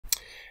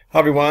Hi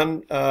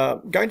everyone,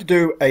 going to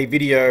do a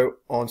video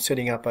on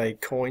setting up a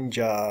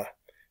Coinjar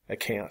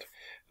account.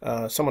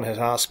 Someone has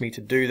asked me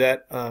to do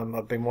that.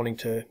 I've been wanting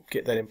to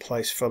get that in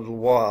place for a little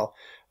while.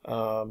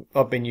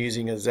 I've been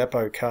using a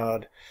Zappo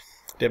card,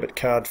 debit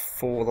card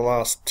for the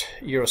last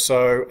year or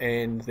so,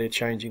 and they're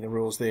changing the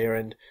rules there,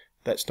 and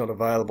that's not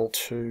available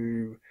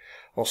to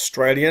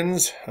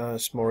Australians.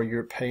 It's more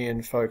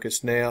European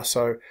focused now,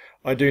 so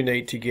I do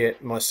need to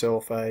get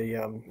myself a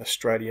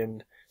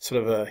Australian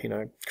sort of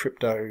a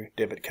crypto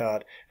debit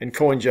card, and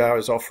Coinjar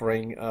is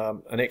offering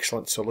an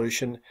excellent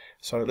solution.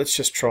 So let's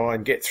just try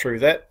and get through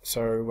that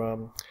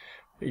so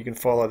you can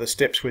follow the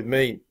steps with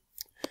me.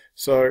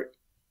 So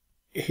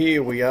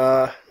here we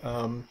are.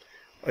 I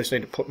just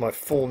need to put my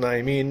full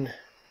name in,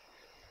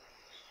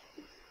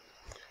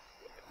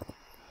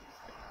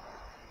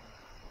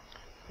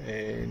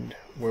 and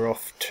we're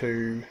off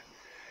to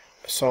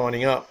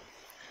signing up.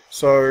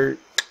 So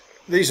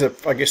these are,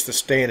 I guess, the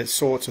standard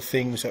sorts of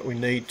things that we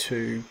need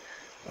to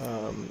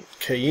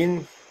key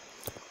in.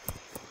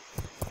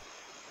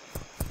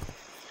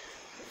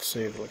 Let's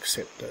see if it'll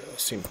accept a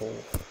simple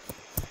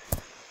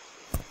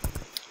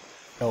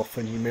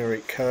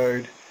alphanumeric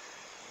code.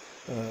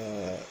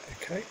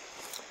 Okay.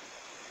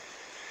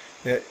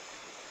 Yeah.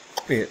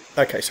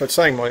 Okay, so it's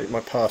saying my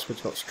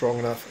password's not strong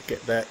enough. I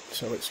get that,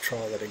 so let's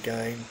try that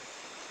again.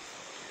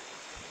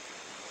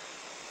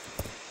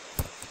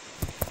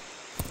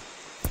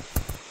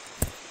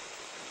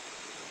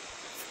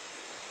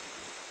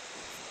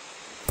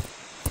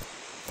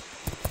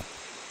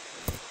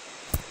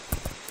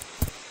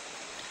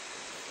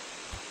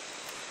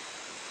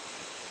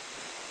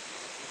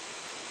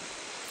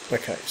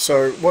 Okay,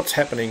 so what's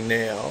happening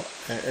now,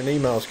 an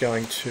email is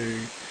going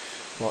to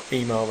my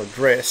email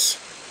address,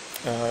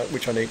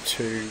 which I need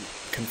to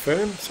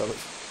confirm. So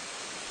let's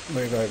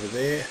move over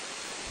there.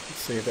 Let's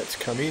see if that's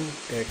come in.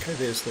 Okay,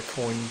 there's the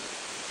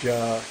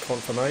Coinjar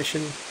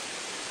confirmation.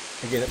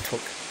 Again, it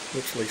took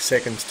literally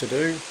seconds to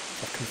do.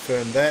 I've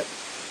confirmed that.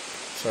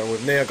 So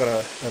we've now got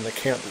an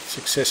account that's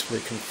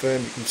successfully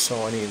confirmed. You can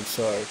sign in.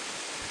 So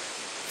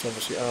it's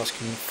obviously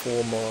asking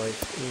for my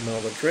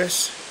email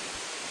address.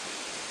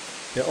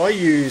 Now I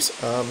use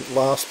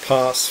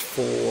LastPass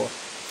for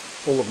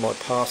all of my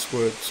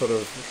password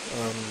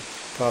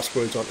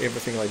passwords on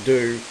everything I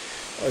do.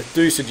 I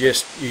do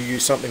suggest you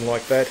use something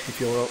like that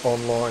if you're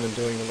online and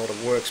doing a lot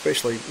of work,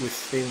 especially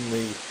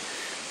within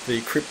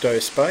the crypto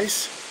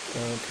space.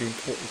 Pretty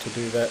important to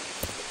do that.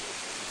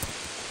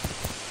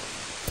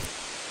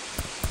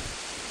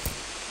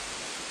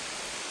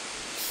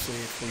 Let's see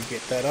if we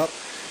get that up.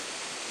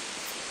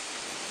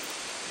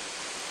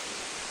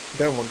 I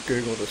don't want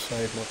Google to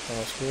save my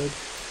password,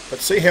 but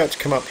see how it's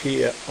come up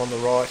here on the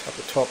right up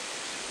the top.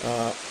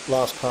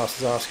 LastPass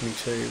is asking me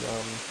to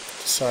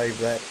save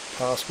that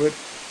password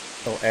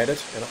or add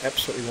it, and I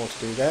absolutely want to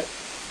do that.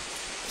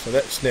 So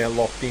that's now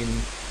locked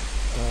in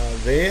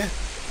there,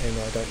 and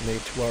I don't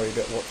need to worry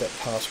about what that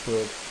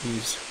password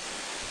is.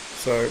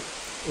 So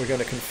we're going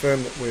to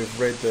confirm that we've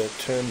read the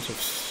terms of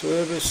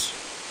service.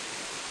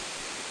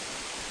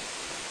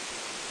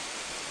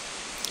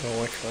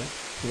 Oh, okay.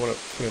 You want to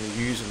put in a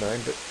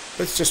username, but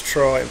let's just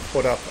try and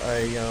put up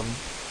a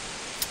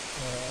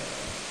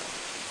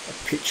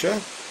picture.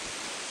 I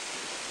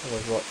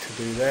always like to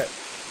do that.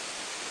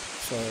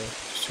 So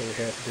just show you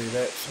how to do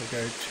that. So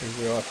go to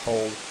where I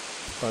hold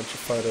a bunch of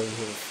photos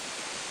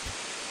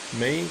of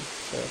me.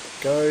 So up it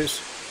goes.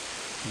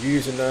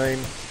 Username.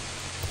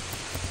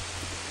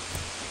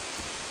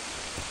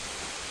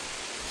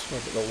 Let's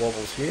make it the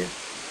wobbles here.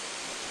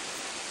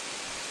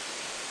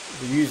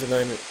 The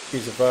username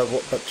is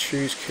available, but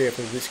choose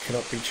carefully, this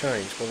cannot be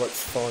changed. Well,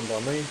 that's fine by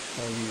me.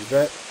 I'll use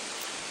that.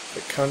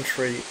 The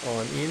country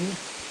I'm in,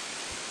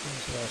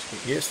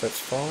 yes, that's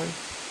fine.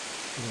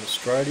 In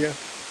Australia.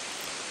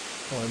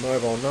 My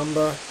mobile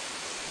number.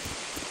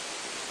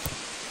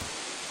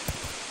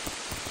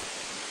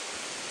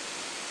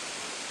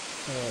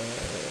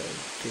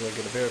 Do I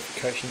get a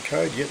verification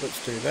code? Yep,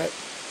 let's do that.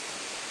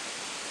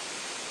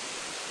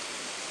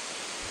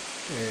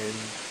 And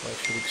I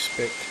should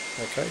expect,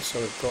 okay, so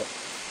we've got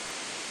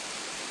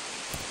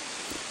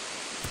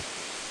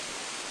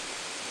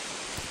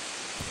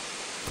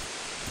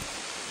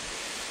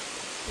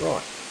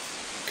right,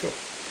 cool.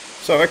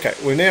 So okay,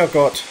 we've now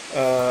got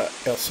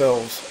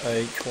ourselves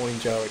a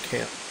Coinjar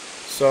account.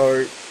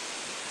 So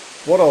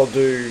what I'll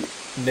do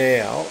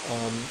now,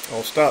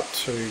 I'll start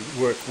to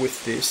work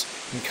with this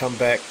and come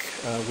back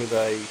with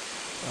a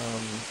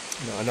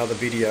another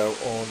video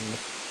on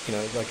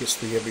I guess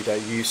the everyday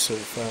use of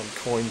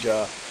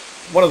Coinjar.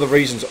 One of the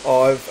reasons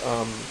I've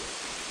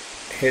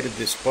headed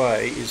this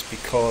way is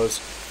because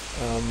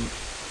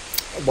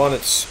one,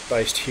 it's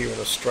based here in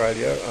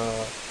Australia,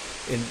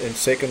 and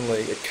secondly,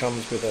 it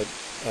comes with a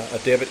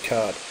debit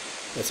card.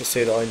 As I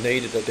said, I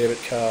needed a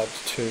debit card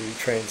to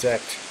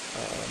transact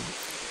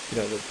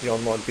the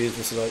online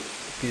business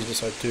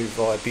I do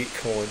via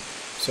Bitcoin.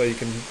 So you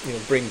can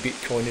bring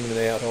Bitcoin in and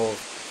out of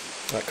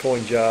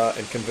Coinjar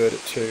and convert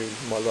it to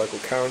my local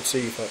currency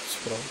if that's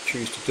what I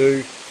choose to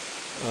do.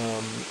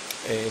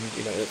 and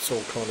it's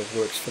all kind of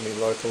works for me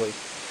locally.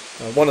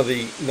 One of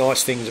the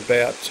nice things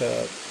about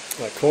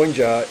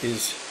Coinjar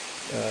is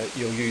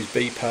you'll use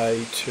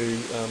BPay to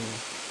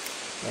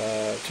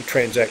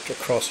transact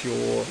across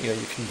your your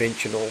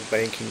conventional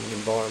banking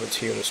environments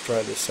here in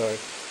Australia. So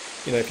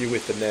if you're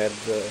with the NAB,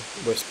 the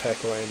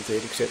Westpac or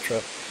ANZ,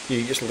 etc.,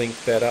 you just link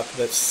that up.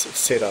 That's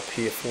set up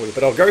here for you.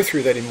 But I'll go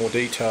through that in more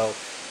detail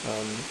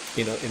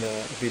in a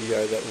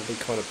video that will be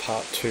kind of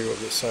part 2 of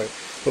this. So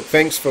look,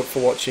 thanks for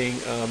watching.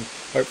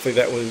 Hopefully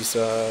that was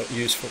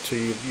useful to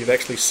you. You've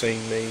actually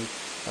seen me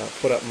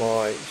put up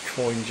my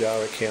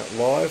Coinjar account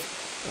live,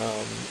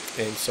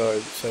 and so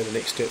the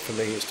next step for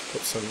me is to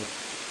put some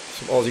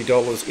Aussie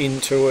dollars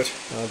into it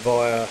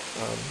via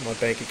my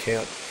bank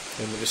account,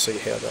 and we'll just see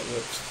how that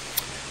works.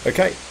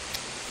 Okay,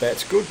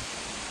 that's good.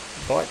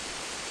 Bye.